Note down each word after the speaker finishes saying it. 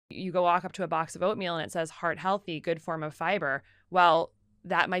You go walk up to a box of oatmeal and it says heart healthy, good form of fiber. Well,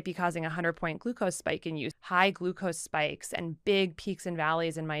 that might be causing a 100-point glucose spike in you. High glucose spikes and big peaks and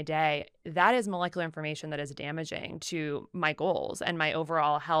valleys in my day, that is molecular information that is damaging to my goals and my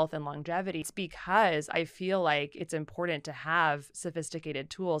overall health and longevity. It's because I feel like it's important to have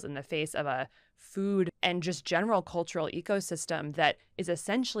sophisticated tools in the face of a food and just general cultural ecosystem that is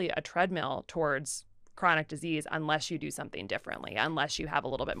essentially a treadmill towards chronic disease unless you do something differently, unless you have a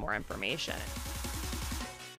little bit more information.